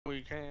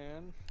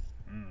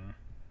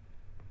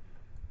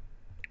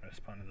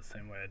responded the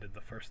same way I did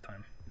the first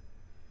time.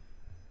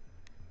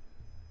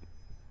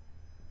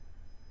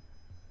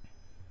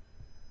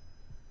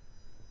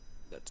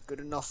 That's good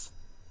enough.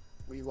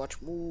 We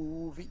watch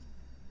movie.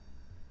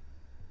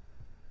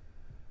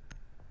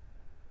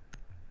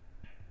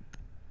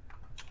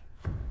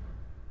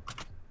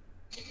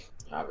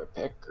 Either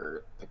pick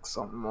or pick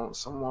someone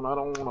I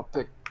don't want to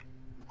pick.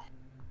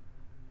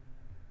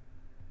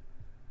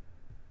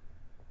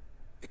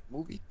 Big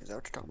movie? Is that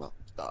what you're talking about?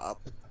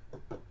 Stop.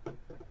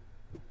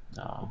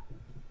 No.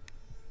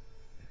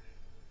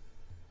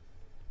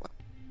 What?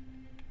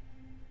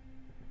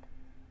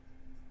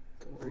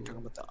 Are you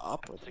talking about the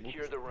op or the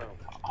Secure the room.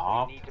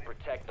 Op? We need to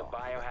protect the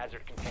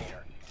biohazard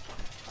container.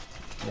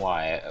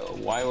 Why?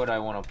 Why would I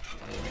want to?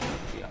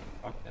 Yeah,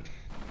 fucking.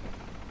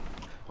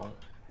 Don't.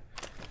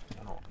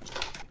 I don't.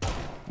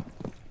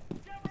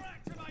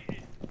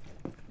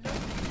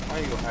 Why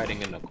are you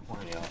hiding in the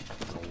corner? You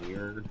fucking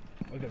weird.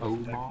 Look at this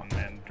one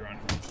man drone.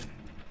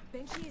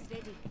 Benchy is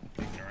ready.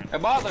 Ignorant. They're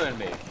bothering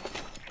me.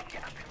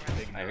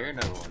 Ignorant. I hear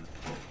another one.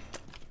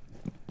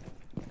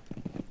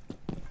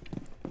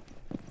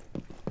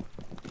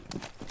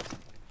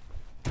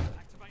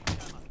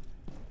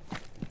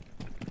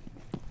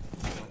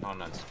 On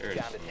that stairs.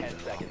 Down to 10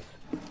 seconds.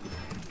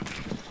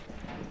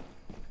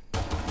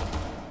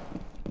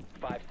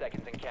 5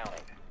 seconds and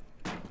counting.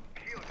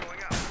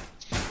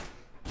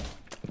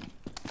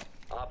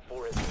 Op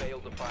 4 has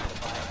failed to find the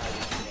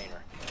biohazard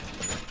container.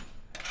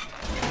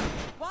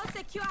 Wall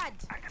secured.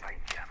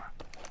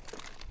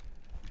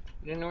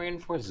 You didn't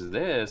reinforce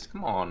this.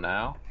 Come on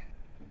now.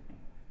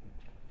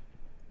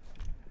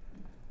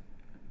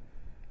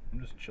 I'm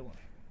just chilling.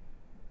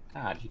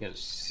 God, you guys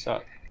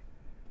suck.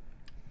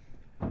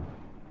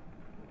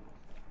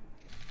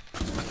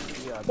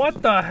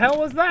 What the hell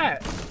was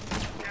that?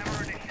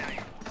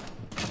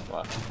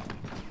 What?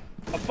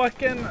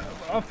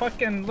 A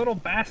fucking little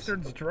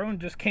bastard's drone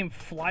just came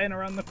flying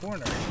around the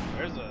corner.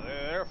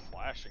 They're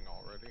flashing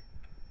already.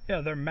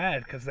 Yeah, they're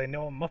mad because they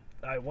know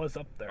I was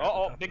up there.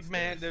 Oh, big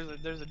man!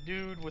 There's a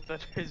dude with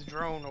his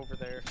drone over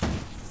there.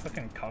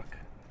 Fucking cuck.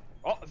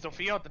 Oh,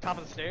 Sophia at the top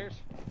of the stairs.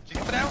 She's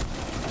coming out.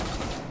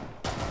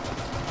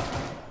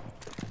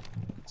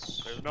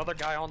 There's another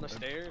guy on the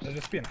stairs. They're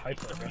just being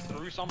hyper aggressive.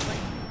 Through something.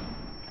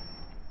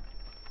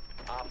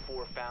 Op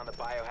 4 found the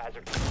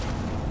biohazard.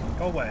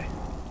 Go away.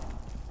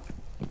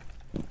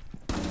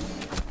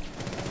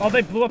 Oh,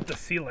 they blew up the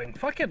ceiling.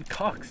 Fucking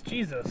cocks,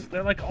 Jesus.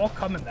 They're like all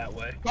coming that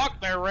way.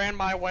 Fuck, they ran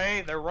my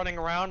way. They're running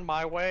around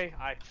my way.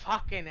 I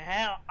fucking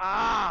hell.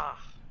 Ah!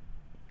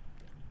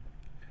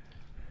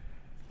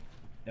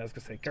 Yeah, I was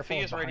gonna say, careful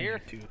Sophia's right here.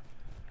 Too.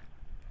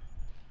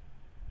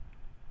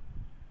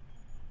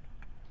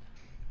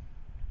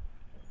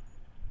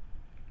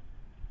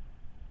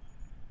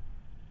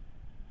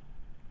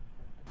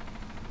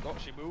 Oh,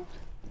 she moved.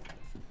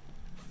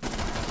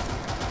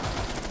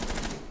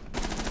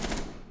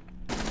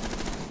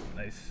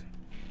 Nice.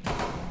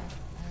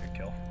 Good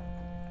kill.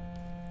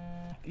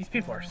 These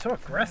people are so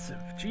aggressive.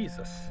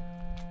 Jesus.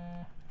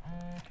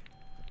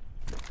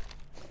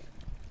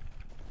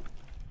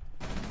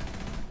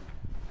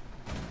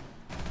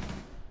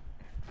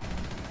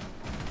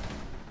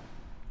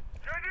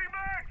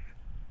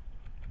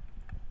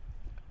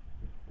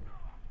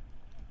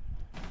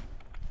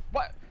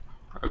 What?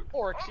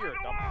 Oryx, you're a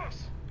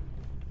dumbass.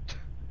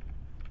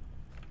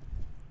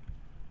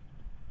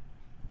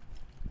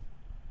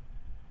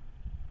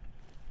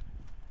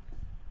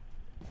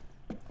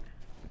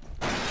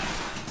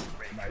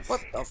 Nice.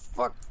 What the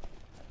fuck?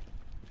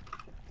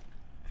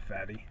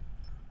 Fatty.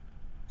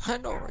 I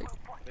know, right?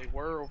 They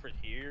were over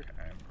here.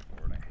 I'm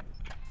recording.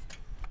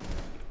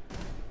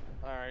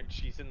 Alright,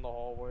 she's in the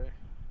hallway.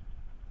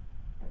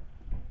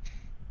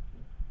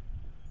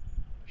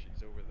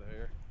 She's over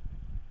there.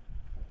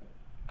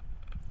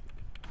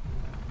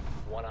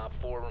 1 Op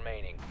 4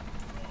 remaining.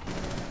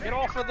 Get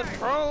off of the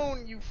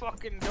drone, you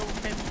fucking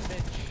no-pin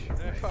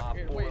bitch.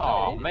 Fucking, wait,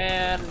 Oh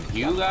man,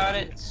 you got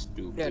it?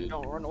 Stupid. Yeah,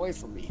 don't run away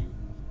from me.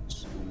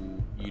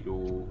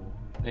 Stupido.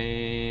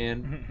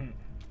 And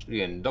you're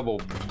getting double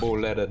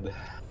bulleted.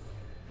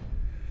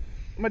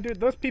 My dude,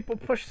 those people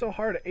pushed so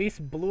hard, Ace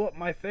blew up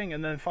my thing,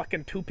 and then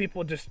fucking 2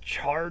 people just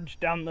charged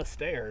down the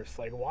stairs.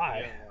 Like,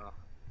 why? Yeah.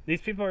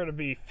 These people are gonna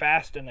be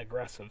fast and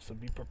aggressive, so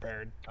be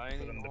prepared I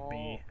for them to know.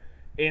 be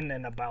in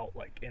and about,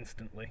 like,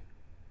 instantly.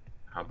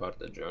 How about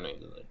the droning?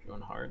 Did the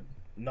drone hard?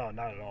 No,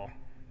 not at all.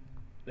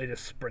 They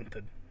just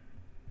sprinted.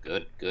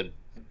 Good, good.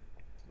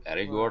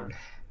 Very good.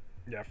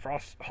 Yeah,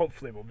 Frost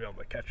hopefully will be able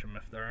to catch them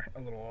if they're a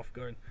little off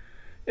guard.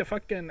 Yeah,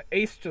 fucking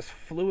Ace just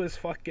flew his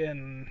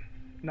fucking...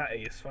 Not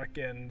Ace,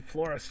 fucking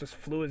Flores just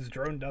flew his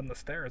drone down the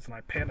stairs, and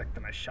I panicked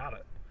and I shot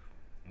it.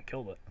 And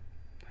killed it.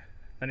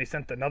 Then he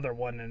sent another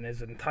one and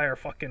his entire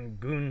fucking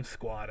goon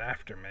squad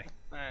after me.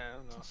 I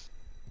don't know.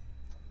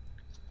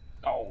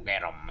 Go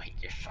get him, he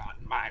just shot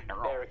my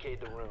drone. Barricade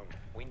the room.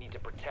 We need to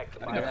protect the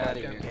Get outta biohazard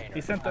here. container.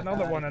 He sent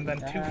another one and then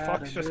 2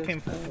 fucks just came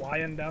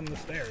flying down the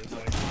stairs.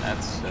 Like,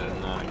 That's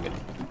not good.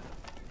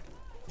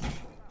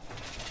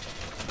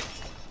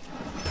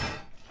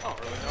 I don't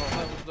really know if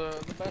that was the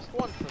the best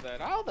one for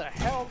that. How the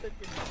hell did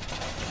you?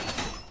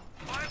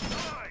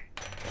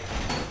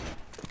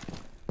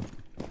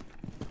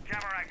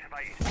 Camera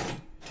activated.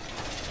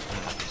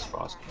 This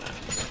frost man.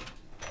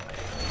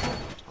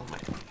 Oh my.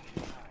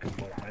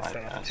 Lord, my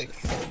setup Bypass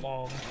takes it. so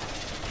long.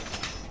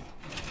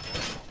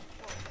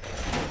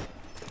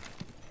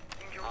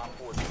 Op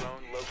 4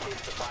 drone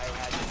locates the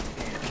biohazard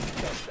container.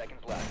 10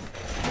 seconds left.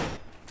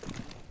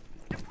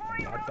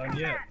 I'm not done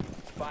yet.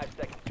 5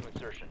 seconds to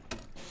insertion.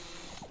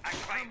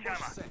 Activate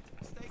jammer.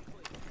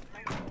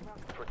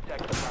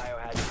 Protect the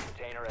biohazard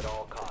container at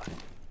all costs.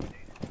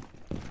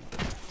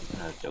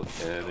 That's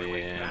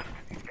okay,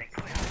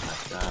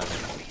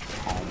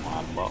 oh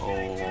my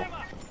butthole.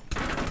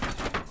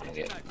 Gonna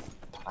get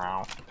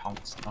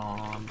pounced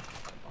on.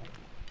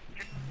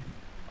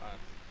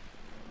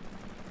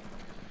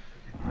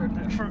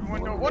 Different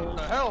window. What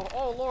the hell?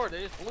 Oh lord,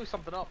 they just blew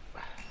something up.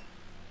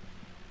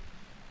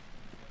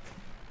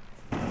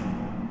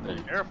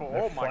 Careful!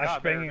 They're Oh my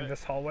god! flashbanging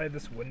this hallway.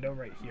 This window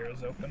right here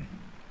is open.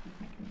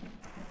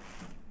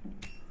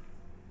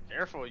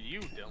 Careful,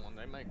 you, Dylan.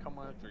 They may come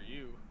after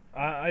you.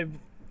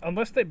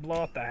 Unless they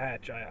blow out the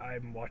hatch,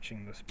 I'm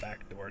watching this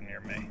back door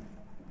near me.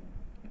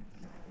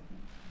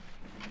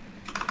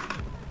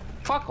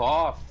 Fuck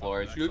off,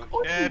 Flores. You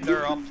Yeah,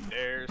 they're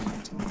upstairs.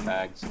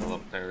 bag still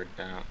up there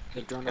down.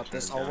 They drone up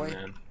this Down, hallway?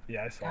 man.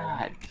 Yeah, I saw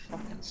God,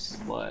 fucking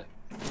slut.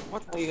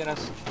 What the hell you gotta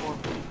support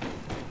me?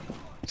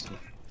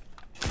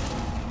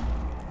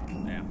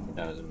 Yeah.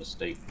 That was a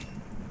mistake.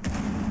 Oh,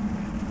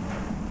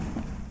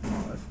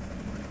 that's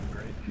not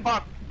great.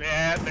 Fuck,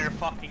 man, they're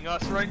fucking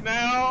us right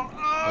now.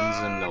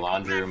 One's in the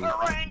laundry room.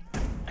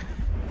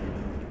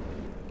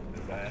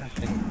 Is that Ash?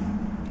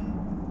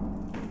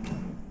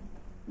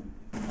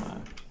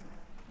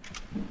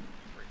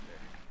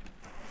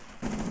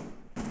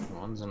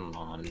 One's in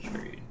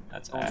laundry.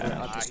 That's Someone's right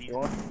Ash. out this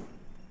door.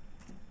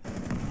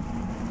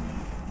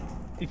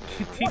 He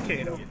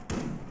TK'd him.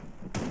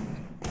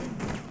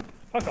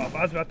 Fuck off,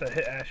 I was about to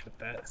hit Ash with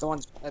that.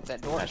 Someone's at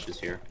that door. Ash is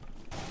here.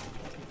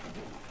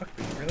 Fuck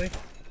me, really?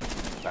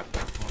 Back.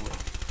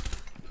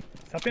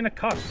 Stop being a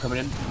cock. Coming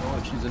in.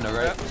 Oh, she's in the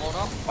right. Hold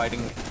up.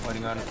 Fighting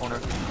around the corner.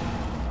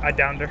 I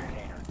downed her.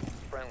 Container.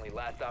 Friendly,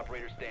 last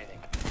operator standing.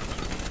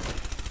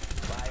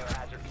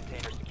 Biohazard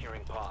container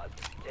securing pods.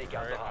 Take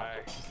out the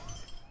Alright,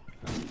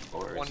 hostile.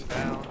 Flores. One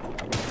down.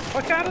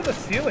 Fuck out of the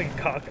ceiling,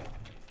 cock.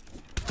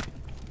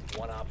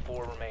 One op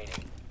 4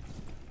 remaining.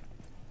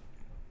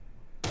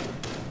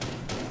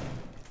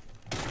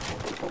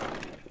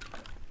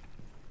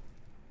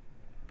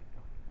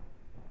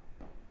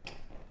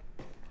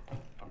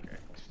 Okay,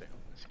 stay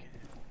on this game.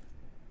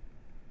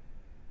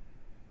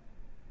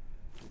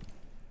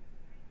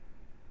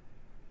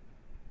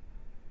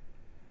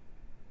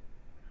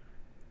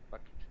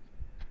 Fuck.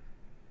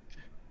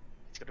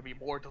 It's gonna be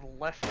more to the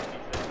left of me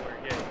than where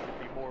yeah, it's gonna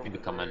be more. People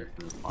come in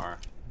from far.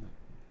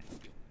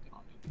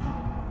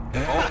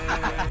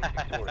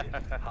 Victorious.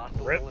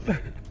 Hostile Rip.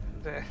 eliminated.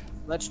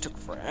 Ledge took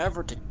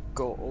forever to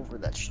go over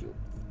that shield.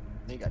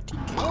 They got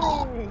TK.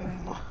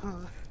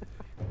 Boom!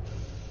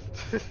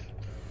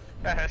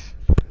 That's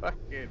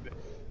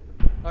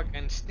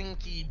fucking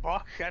stinky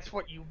buck. That's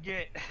what you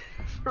get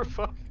for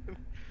fucking.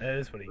 That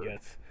is what he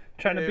gets.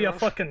 Trying to be a Yeah.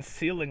 fucking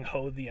ceiling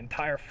hoe the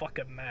entire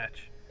fucking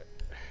match.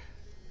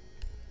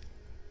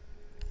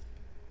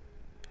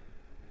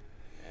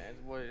 That's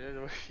what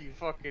you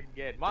fucking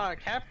get. My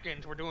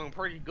captains were doing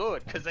pretty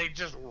good because they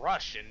just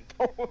rush and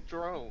don't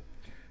drone.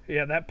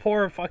 Yeah, that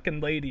poor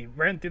fucking lady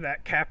ran through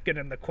that Capkin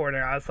in the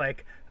corner. I was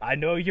like, I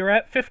know you're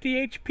at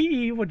 50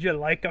 HP. Would you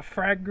like a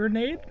frag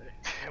grenade?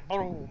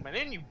 Boom! And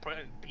then you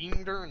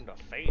beamed her in the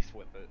face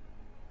with it.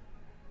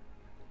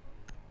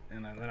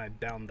 And then I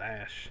downed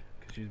Ash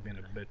because she's being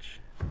a bitch.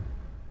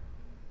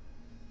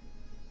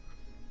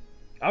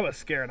 I was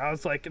scared. I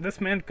was like, this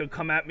man could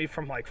come at me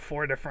from like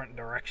 4 different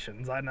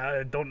directions. I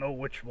don't know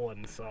which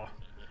one, so.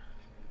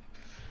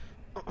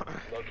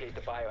 Locate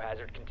the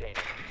biohazard container.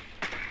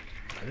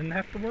 I didn't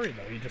have to worry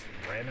though. He just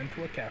ran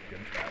into a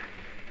Capkin trap.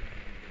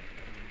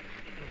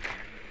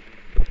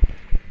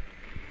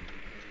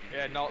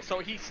 Yeah, no, so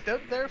he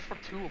stood there for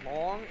too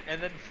long, and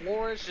then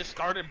Flores just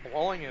started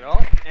blowing it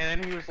up,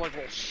 and then he was like,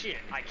 well, shit,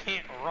 I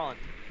can't run.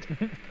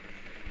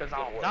 Because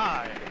I'll Good work.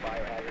 die. The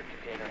biohazard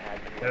container has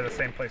been They're the located.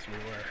 same place we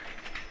were.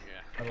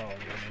 Yeah. Hello,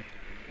 Winnie.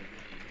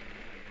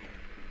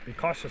 Be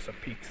cautious of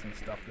peaks and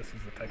stuff. This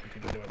is the type of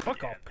thing to do it.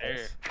 Fuck off, There.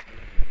 Pulse.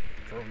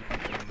 Drone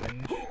hunting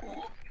range.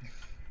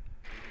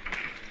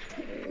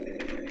 10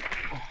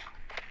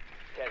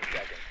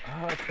 seconds.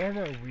 If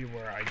where we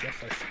were, I guess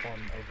I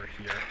spawned over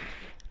here.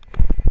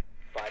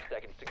 5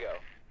 seconds to go.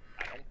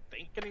 I don't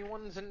think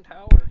anyone's in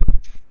tower.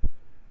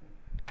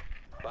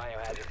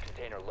 Biohazard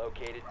container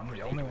located. I'm the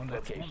Proceed only with one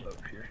that's location. spawned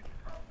over here.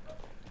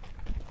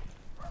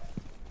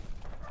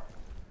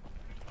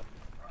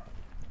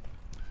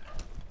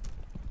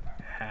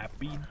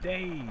 Happy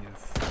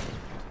days.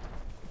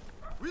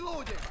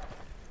 Reloading.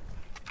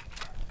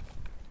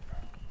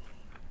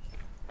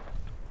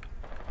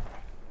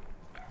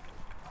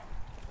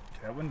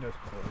 That window's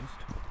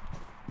closed.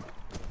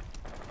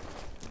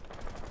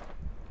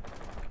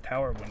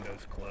 tower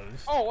window's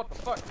closed. Oh, what the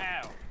fuck?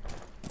 Ow.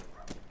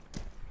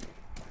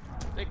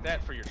 Take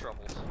that for your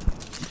troubles.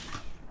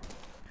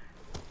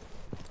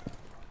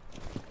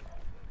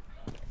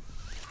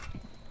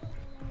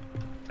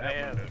 That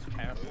Yeah, window's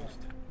assholes.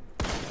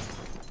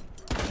 closed.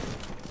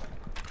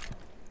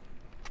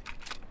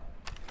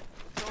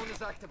 Zone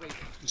is activated.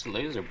 This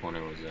laser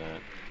pointer was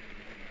at.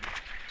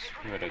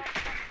 Swear to.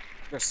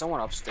 There's someone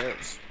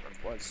upstairs.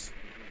 Or it was.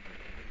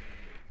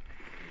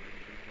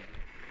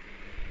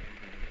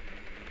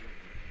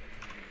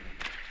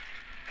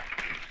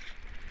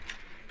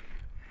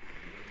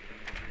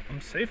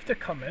 I'm safe to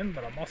come in,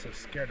 but I'm also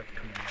scared of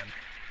coming in.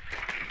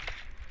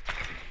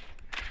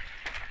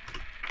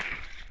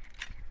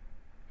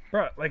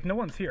 Bro, like no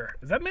one's here.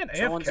 Is that man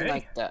Someone's in AFK?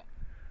 like that.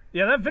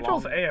 Yeah, that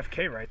vigil's long-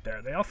 AFK right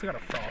there. They also got a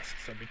frost,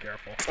 so be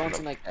careful. Someone's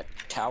in like that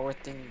tower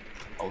thing.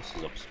 House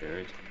is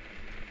upstairs.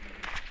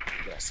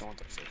 Yeah,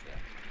 someone's upstairs. Yeah.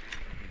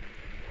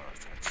 What I was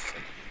trying to say.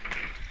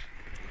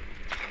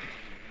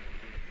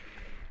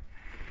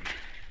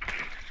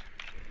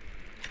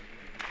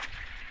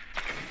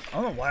 I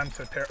don't know why I'm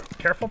so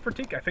careful,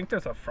 Pratik. I think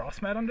there's a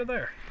frost mat under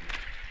there.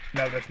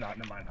 No, there's not.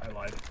 Never mind. I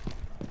lied.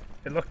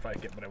 It looked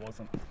like it, but it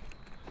wasn't.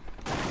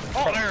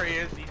 Oh, there he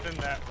is. He's in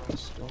that room.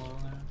 Still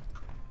on there?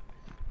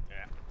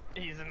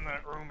 Yeah. He's in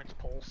that room. It's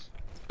Pulse.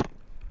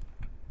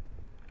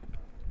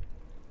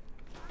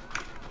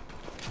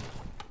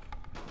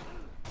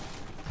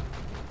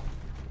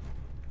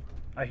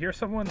 I hear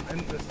someone in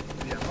this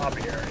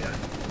lobby area.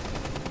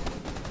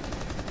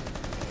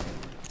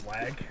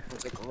 Lag.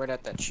 It's like right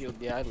at that shield.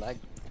 Yeah, I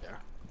lagged there.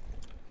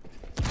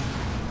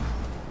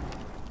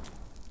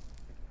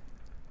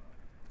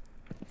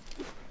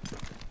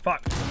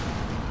 Fuck.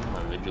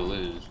 My vigil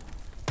is.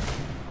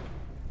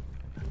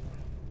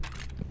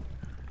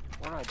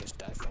 Where did I just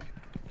die from?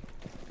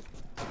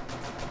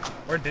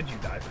 Where did you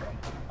die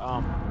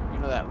from? You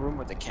know that room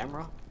with the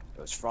camera?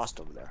 There was frost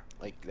over there.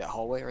 Like that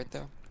hallway right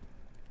there.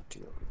 To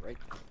your right.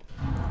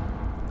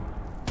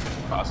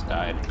 Cross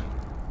died.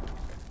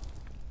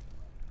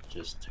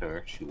 Just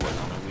her. She was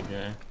on every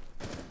day.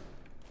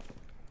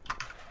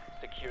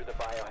 Secure the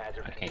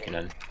biohazard I can't get container.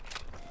 in.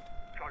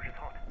 Charge is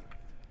hot.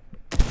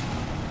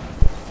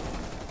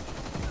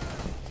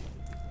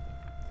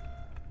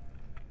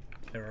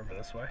 They're over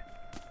this way.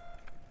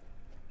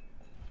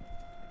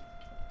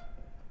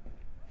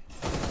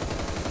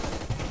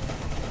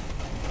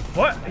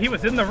 What? He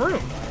was in the room.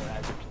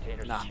 Biohazard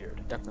container Nah,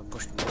 secured. definitely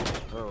pushed me.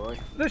 Oh, right.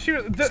 No, she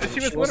was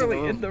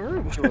literally in the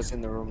room. She was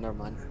in the room. Never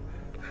mind.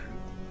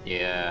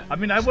 Yeah. I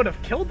mean, I would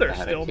have killed her I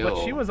had a still, but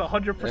she kill. was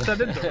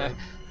 100% in the room.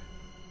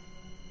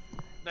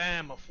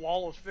 Damn, a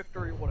flawless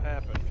victory. What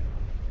happened?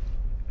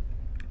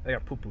 They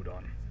got poo-pooed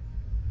on.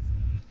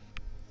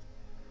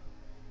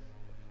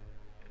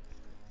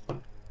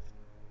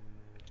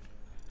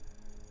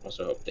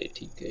 Also hope they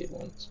TK'd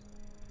once.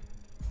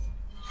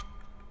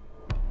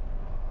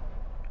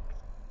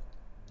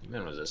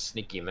 Man was a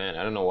sneaky man.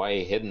 I don't know why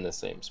he hid in the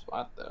same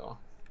spot though.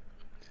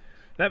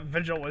 That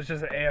vigil was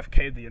just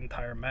AFK the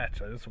entire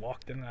match. I just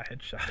walked in and I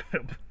headshot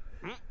him.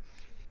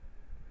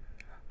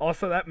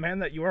 Also, that man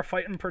that you were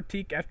fighting,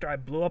 Pratik, after I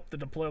blew up the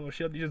deployable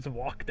shield, you just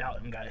walked out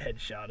and got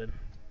headshotted.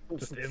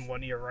 Just in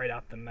one ear, right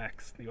out the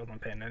next. He wasn't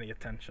paying any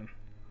attention.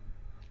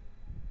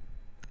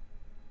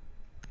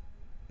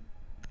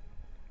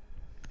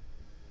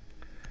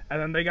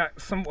 And then they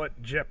got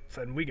somewhat gypped,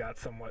 and we got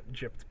somewhat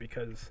gypped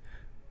because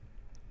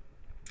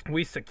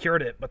we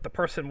secured it, but the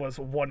person was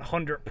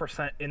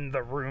 100% in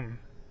the room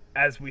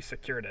as we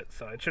secured it,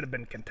 so it should have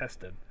been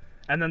contested.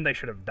 And then they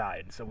should have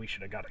died, so we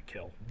should have got a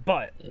kill.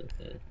 But,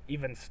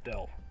 even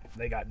still,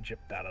 they got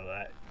gypped out of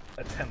that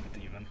attempt,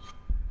 even.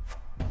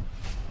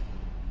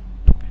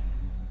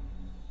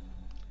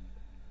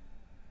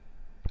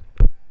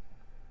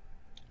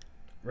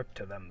 Rip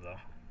to them, though.